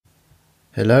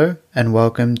Hello and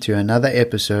welcome to another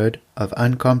episode of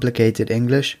Uncomplicated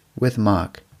English with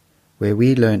Mark, where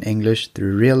we learn English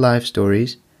through real-life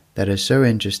stories that are so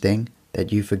interesting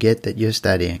that you forget that you're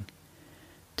studying.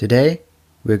 Today,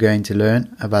 we're going to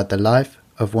learn about the life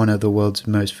of one of the world's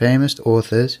most famous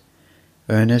authors,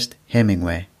 Ernest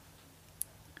Hemingway.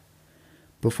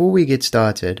 Before we get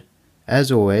started,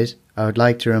 as always, I would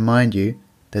like to remind you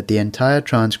that the entire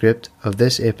transcript of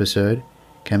this episode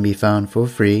can be found for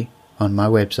free on my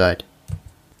website.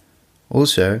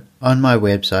 Also, on my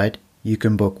website, you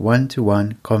can book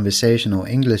one-to-one conversational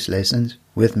English lessons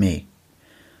with me.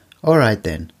 Alright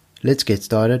then, let's get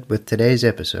started with today's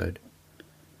episode.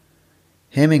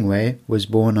 Hemingway was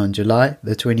born on July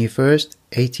the 21st,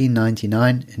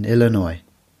 1899 in Illinois.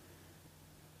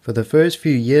 For the first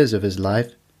few years of his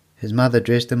life, his mother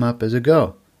dressed him up as a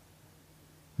girl.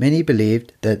 Many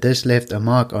believed that this left a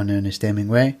mark on Ernest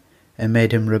Hemingway and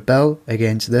made him rebel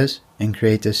against this and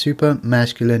create a super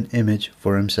masculine image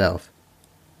for himself.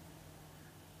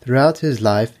 Throughout his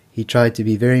life, he tried to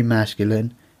be very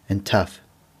masculine and tough.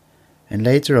 And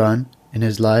later on in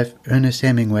his life, Ernest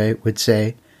Hemingway would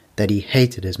say that he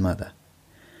hated his mother.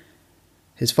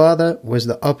 His father was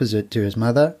the opposite to his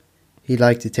mother. He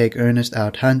liked to take Ernest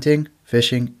out hunting,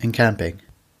 fishing, and camping.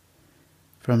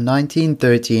 From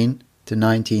 1913 to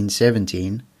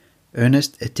 1917,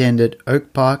 Ernest attended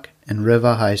Oak Park and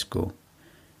River High School,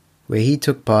 where he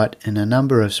took part in a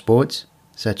number of sports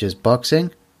such as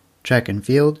boxing, track and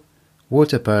field,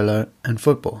 water polo, and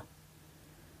football.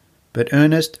 But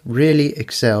Ernest really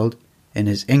excelled in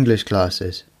his English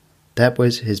classes. That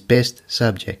was his best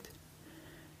subject.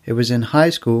 It was in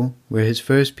high school where his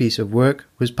first piece of work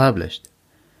was published.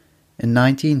 In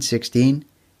 1916,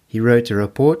 he wrote a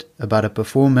report about a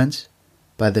performance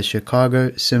by the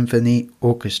Chicago Symphony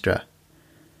Orchestra.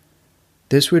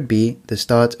 This would be the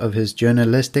start of his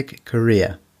journalistic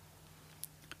career.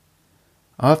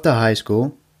 After high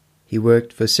school, he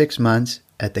worked for 6 months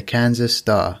at the Kansas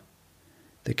Star.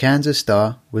 The Kansas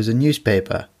Star was a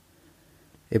newspaper.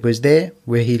 It was there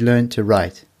where he learned to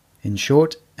write in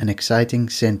short and exciting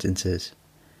sentences.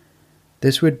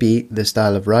 This would be the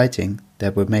style of writing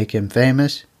that would make him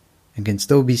famous and can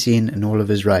still be seen in all of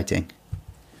his writing.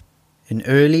 In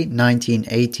early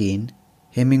 1918,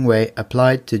 Hemingway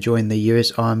applied to join the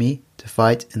U.S. Army to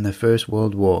fight in the First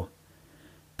World War,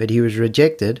 but he was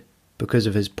rejected because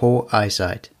of his poor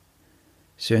eyesight.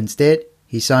 So instead,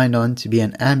 he signed on to be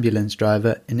an ambulance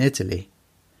driver in Italy.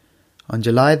 On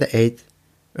July the 8th,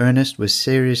 Ernest was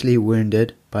seriously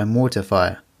wounded by mortar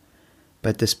fire,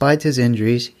 but despite his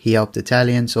injuries, he helped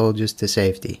Italian soldiers to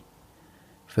safety.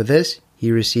 For this,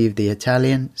 he received the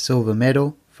Italian Silver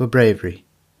Medal for bravery.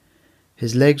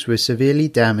 His legs were severely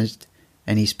damaged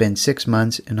and he spent 6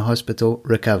 months in hospital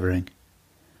recovering.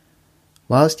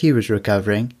 Whilst he was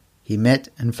recovering, he met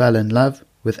and fell in love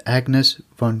with Agnes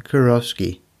von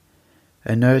Kurowski,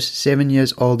 a nurse 7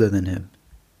 years older than him.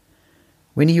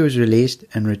 When he was released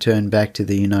and returned back to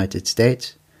the United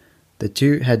States, the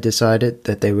two had decided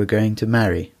that they were going to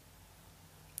marry.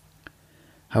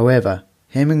 However,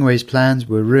 Hemingway's plans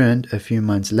were ruined a few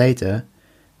months later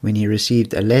when he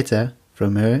received a letter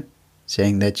from her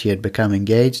saying that she had become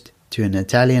engaged to an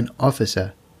Italian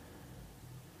officer.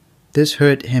 This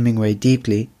hurt Hemingway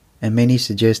deeply, and many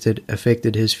suggested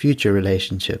affected his future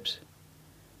relationships.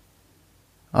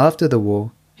 After the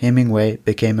war, Hemingway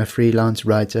became a freelance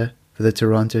writer for the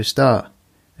Toronto Star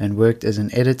and worked as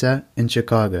an editor in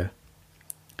Chicago.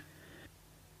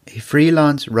 A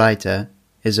freelance writer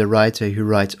is a writer who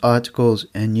writes articles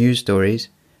and news stories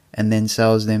and then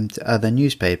sells them to other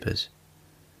newspapers.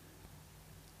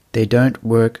 They don't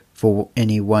work for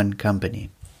any one company.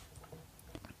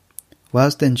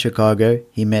 Whilst in Chicago,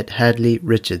 he met Hadley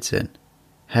Richardson.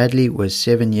 Hadley was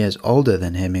 7 years older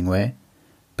than Hemingway,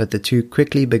 but the two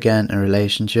quickly began a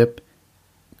relationship,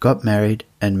 got married,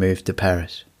 and moved to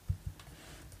Paris.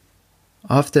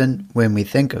 Often, when we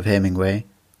think of Hemingway,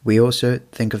 we also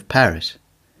think of Paris.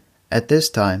 At this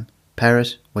time,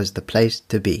 Paris was the place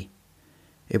to be.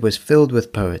 It was filled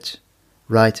with poets,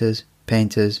 writers,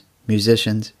 painters,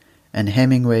 musicians, and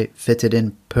Hemingway fitted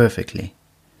in perfectly.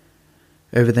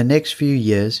 Over the next few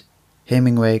years,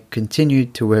 Hemingway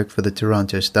continued to work for the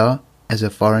Toronto Star as a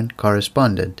foreign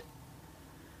correspondent.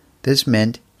 This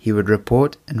meant he would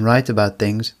report and write about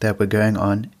things that were going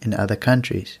on in other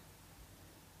countries.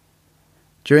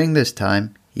 During this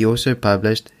time, he also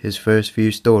published his first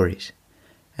few stories,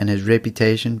 and his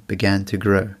reputation began to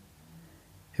grow.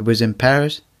 It was in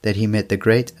Paris that he met the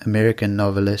great American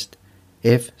novelist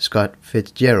F. Scott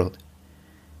Fitzgerald.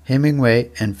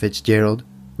 Hemingway and Fitzgerald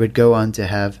would go on to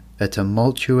have a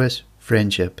tumultuous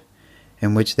friendship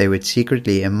in which they would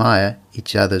secretly admire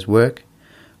each other's work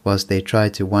whilst they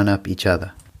tried to one-up each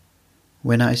other.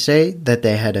 When I say that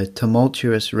they had a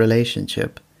tumultuous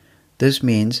relationship, this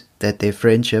means that their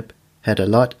friendship had a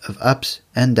lot of ups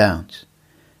and downs.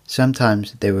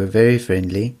 Sometimes they were very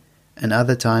friendly, and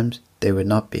other times they would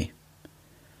not be.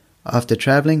 After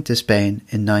traveling to Spain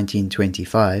in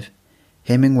 1925,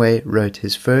 Hemingway wrote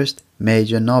his first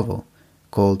major novel,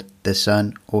 called The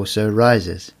Sun Also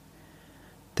Rises.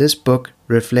 This book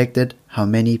reflected how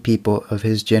many people of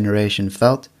his generation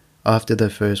felt after the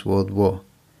First World War.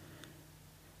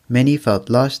 Many felt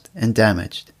lost and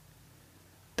damaged.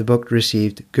 The book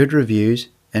received good reviews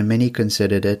and many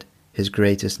considered it his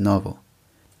greatest novel.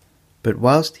 But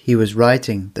whilst he was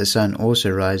writing The Sun Also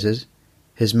Rises,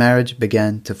 his marriage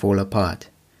began to fall apart,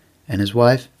 and his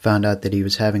wife found out that he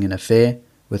was having an affair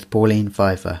with Pauline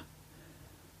Pfeiffer.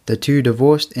 The two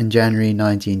divorced in January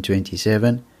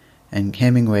 1927, and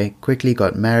Hemingway quickly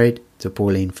got married to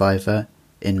Pauline Pfeiffer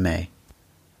in May.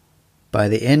 By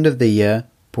the end of the year,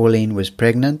 Pauline was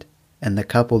pregnant, and the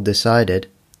couple decided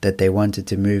that they wanted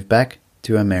to move back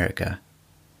to America.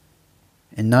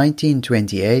 In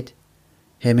 1928,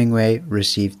 Hemingway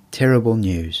received terrible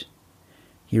news.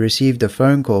 He received a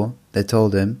phone call that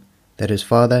told him that his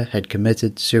father had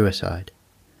committed suicide.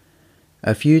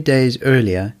 A few days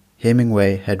earlier,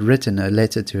 Hemingway had written a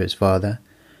letter to his father,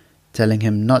 telling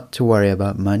him not to worry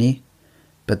about money,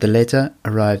 but the letter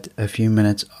arrived a few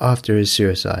minutes after his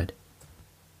suicide.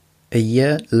 A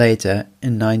year later,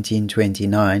 in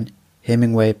 1929,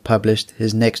 Hemingway published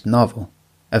his next novel,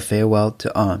 A Farewell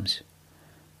to Arms.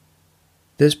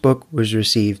 This book was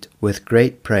received with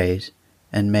great praise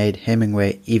and made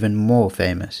Hemingway even more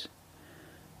famous.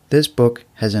 This book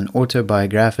has an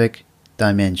autobiographic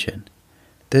dimension.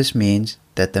 This means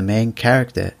that the main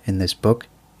character in this book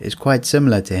is quite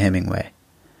similar to Hemingway.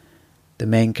 The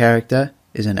main character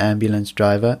is an ambulance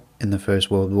driver in the First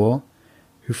World War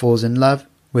who falls in love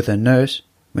with a nurse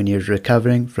when he is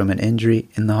recovering from an injury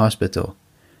in the hospital,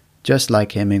 just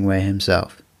like Hemingway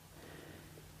himself.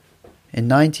 In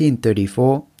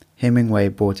 1934, Hemingway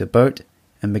bought a boat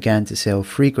and began to sail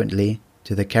frequently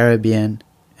to the Caribbean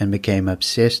and became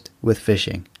obsessed with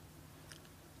fishing.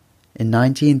 In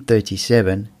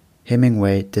 1937,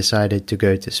 Hemingway decided to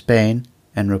go to Spain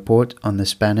and report on the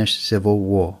Spanish Civil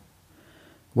War.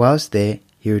 Whilst there,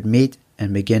 he would meet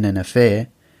and begin an affair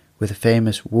with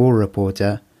famous war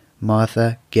reporter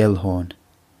Martha Gellhorn.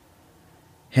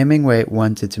 Hemingway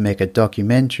wanted to make a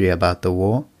documentary about the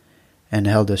war and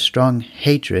held a strong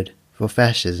hatred for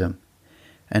fascism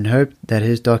and hoped that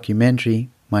his documentary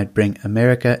might bring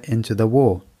America into the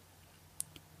war.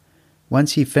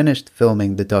 Once he finished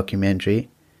filming the documentary,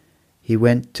 he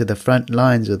went to the front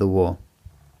lines of the war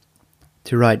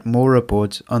to write more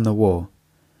reports on the war.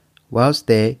 Whilst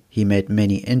there, he met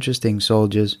many interesting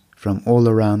soldiers from all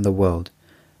around the world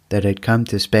that had come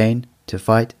to Spain to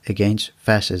fight against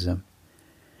fascism.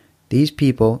 These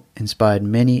people inspired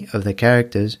many of the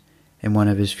characters in one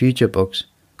of his future books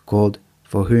called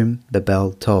For Whom the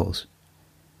Bell Tolls.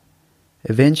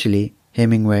 Eventually,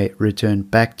 Hemingway returned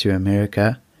back to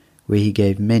America, where he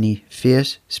gave many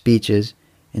fierce speeches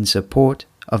in support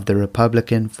of the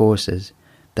Republican forces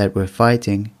that were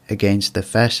fighting against the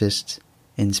fascists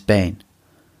in Spain.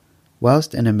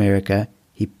 Whilst in America,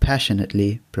 he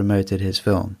passionately promoted his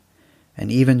film,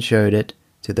 and even showed it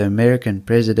to the American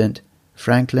President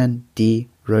Franklin D.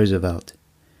 Roosevelt.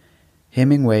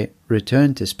 Hemingway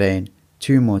returned to Spain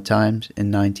 2 more times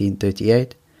in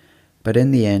 1938, but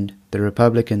in the end the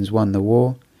Republicans won the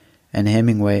war, and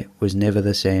Hemingway was never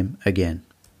the same again.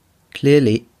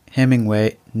 Clearly,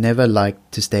 Hemingway never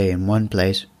liked to stay in one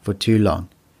place for too long,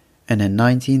 and in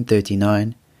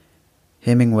 1939,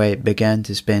 Hemingway began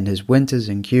to spend his winters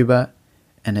in Cuba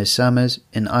and his summers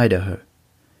in Idaho.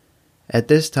 At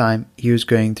this time, he was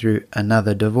going through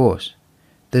another divorce,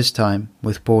 this time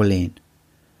with Pauline.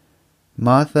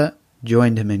 Martha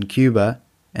joined him in Cuba,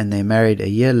 and they married a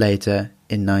year later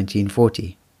in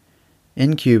 1940.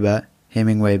 In Cuba,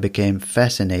 Hemingway became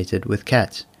fascinated with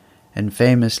cats, and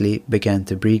famously began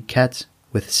to breed cats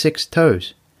with 6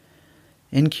 toes.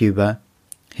 In Cuba,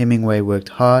 Hemingway worked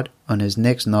hard on his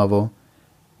next novel,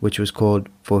 which was called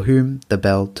For Whom the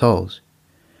Bell Tolls.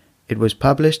 It was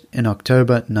published in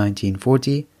October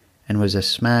 1940 and was a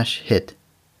smash hit.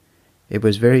 It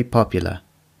was very popular.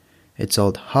 It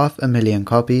sold 500,000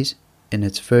 copies in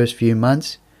its first few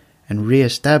months and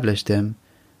re-established him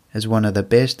as one of the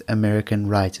best American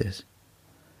writers.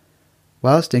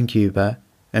 Whilst in Cuba,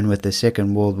 and with the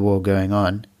Second World War going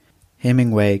on,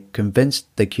 Hemingway convinced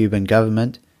the Cuban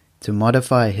government to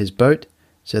modify his boat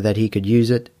so that he could use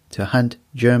it to hunt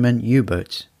German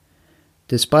U-boats.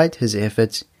 Despite his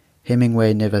efforts,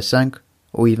 Hemingway never sunk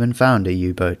or even found a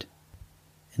U-boat.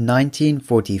 In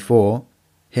 1944,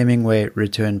 Hemingway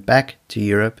returned back to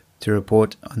Europe to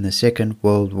report on the Second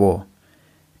World War.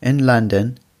 In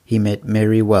London, he met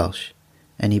Mary Welsh,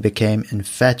 and he became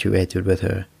infatuated with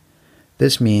her.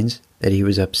 This means that he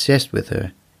was obsessed with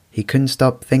her. He couldn't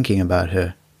stop thinking about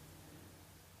her.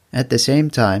 At the same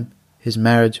time, his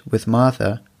marriage with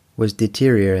Martha was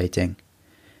deteriorating.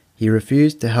 He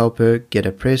refused to help her get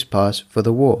a press pass for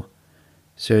the war,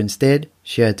 so instead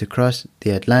she had to cross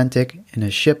the Atlantic in a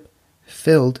ship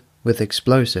filled with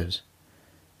explosives.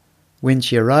 When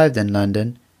she arrived in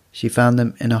London, she found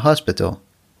them in a hospital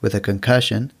with a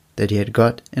concussion that he had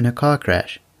got in a car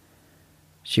crash.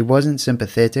 She wasn't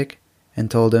sympathetic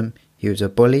and told him he was a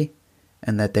bully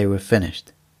and that they were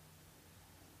finished.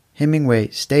 Hemingway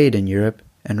stayed in Europe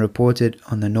and reported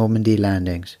on the Normandy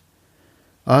landings.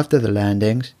 After the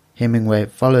landings, Hemingway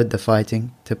followed the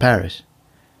fighting to Paris,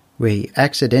 where he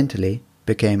accidentally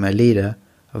became a leader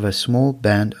of a small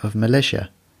band of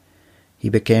militia. He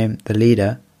became the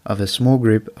leader of a small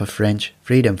group of French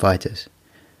freedom fighters.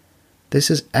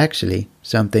 This is actually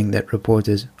something that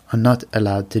reporters are not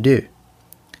allowed to do,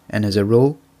 and is a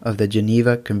rule of the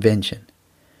Geneva Convention.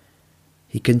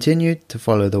 He continued to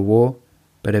follow the war,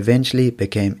 but eventually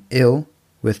became ill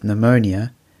with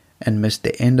pneumonia and missed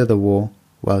the end of the war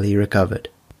while he recovered.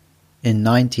 In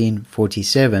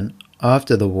 1947,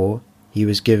 after the war, he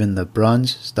was given the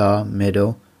Bronze Star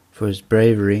Medal for his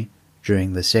bravery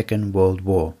during the Second World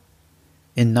War.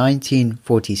 In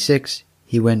 1946,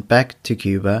 he went back to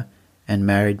Cuba and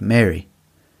married Mary.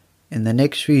 In the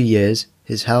next few years,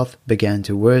 his health began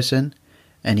to worsen,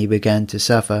 and he began to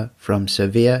suffer from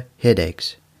severe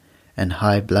headaches and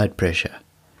high blood pressure.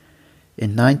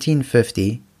 In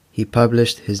 1950, he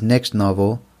published his next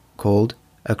novel called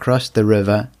Across the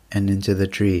River and Into the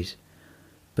Trees.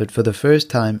 But for the first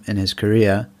time in his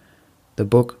career, the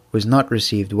book was not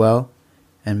received well,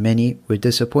 and many were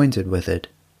disappointed with it.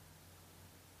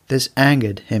 This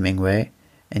angered Hemingway,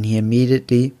 and he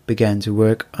immediately began to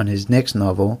work on his next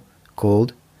novel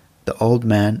called The Old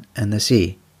Man and the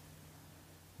Sea.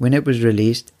 When it was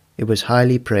released, it was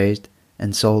highly praised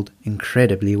and sold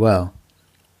incredibly well,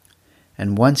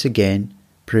 and once again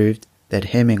proved that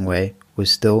Hemingway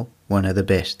was still one of the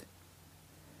best.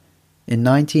 In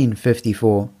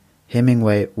 1954,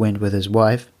 Hemingway went with his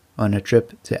wife on a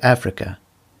trip to Africa.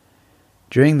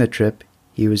 During the trip,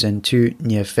 he was in 2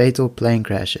 near-fatal plane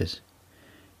crashes.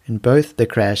 In both the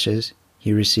crashes,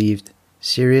 he received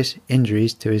serious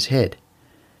injuries to his head.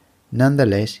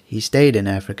 Nonetheless, he stayed in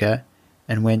Africa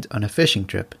and went on a fishing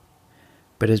trip.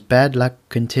 But his bad luck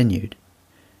continued,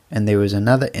 and there was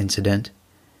another incident,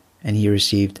 and he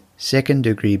received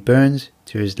second-degree burns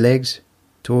to his legs,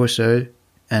 torso,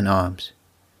 and arms.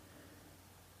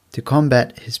 To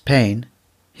combat his pain,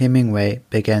 Hemingway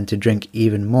began to drink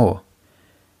even more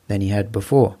than he had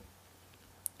before.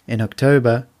 In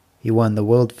October, he won the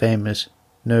world-famous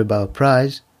Nobel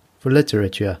Prize for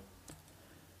Literature.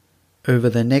 Over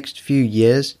the next few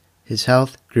years, his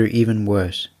health grew even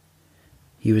worse.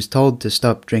 He was told to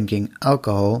stop drinking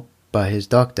alcohol by his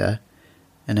doctor,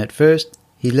 and at first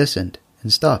he listened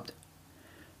and stopped.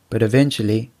 But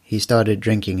eventually he started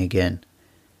drinking again,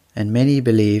 and many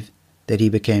believe that he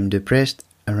became depressed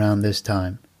around this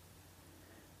time.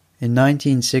 In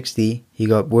 1960, he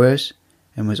got worse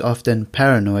and was often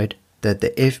paranoid that the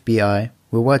FBI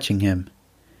were watching him,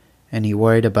 and he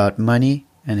worried about money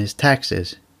and his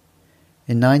taxes.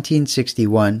 In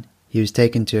 1961, he was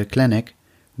taken to a clinic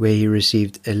where he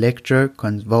received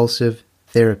electroconvulsive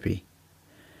therapy.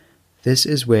 This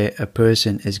is where a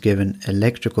person is given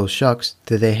electrical shocks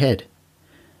to their head.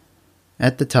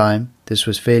 At the time, this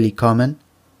was fairly common,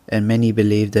 and many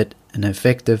believed it an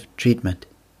effective treatment.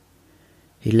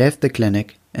 He left the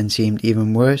clinic and seemed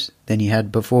even worse than he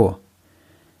had before.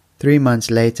 3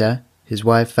 months later, his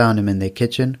wife found him in their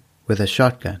kitchen with a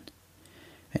shotgun,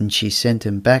 and she sent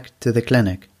him back to the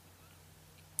clinic.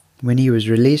 When he was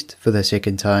released for the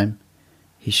second time,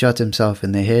 he shot himself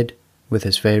in the head with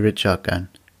his favorite shotgun.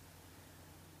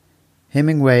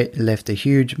 Hemingway left a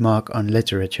huge mark on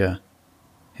literature.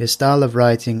 His style of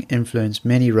writing influenced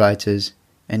many writers,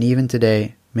 and even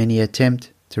today many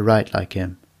attempt to write like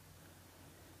him.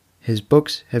 His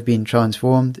books have been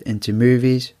transformed into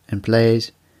movies and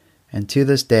plays, and to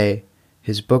this day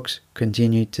his books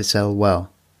continue to sell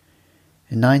well.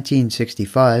 In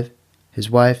 1965, his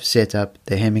wife set up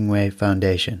the Hemingway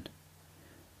Foundation.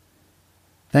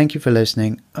 Thank you for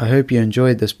listening. I hope you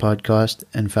enjoyed this podcast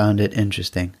and found it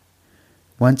interesting.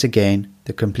 Once again,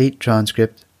 the complete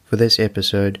transcript for this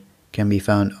episode can be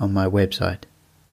found on my website.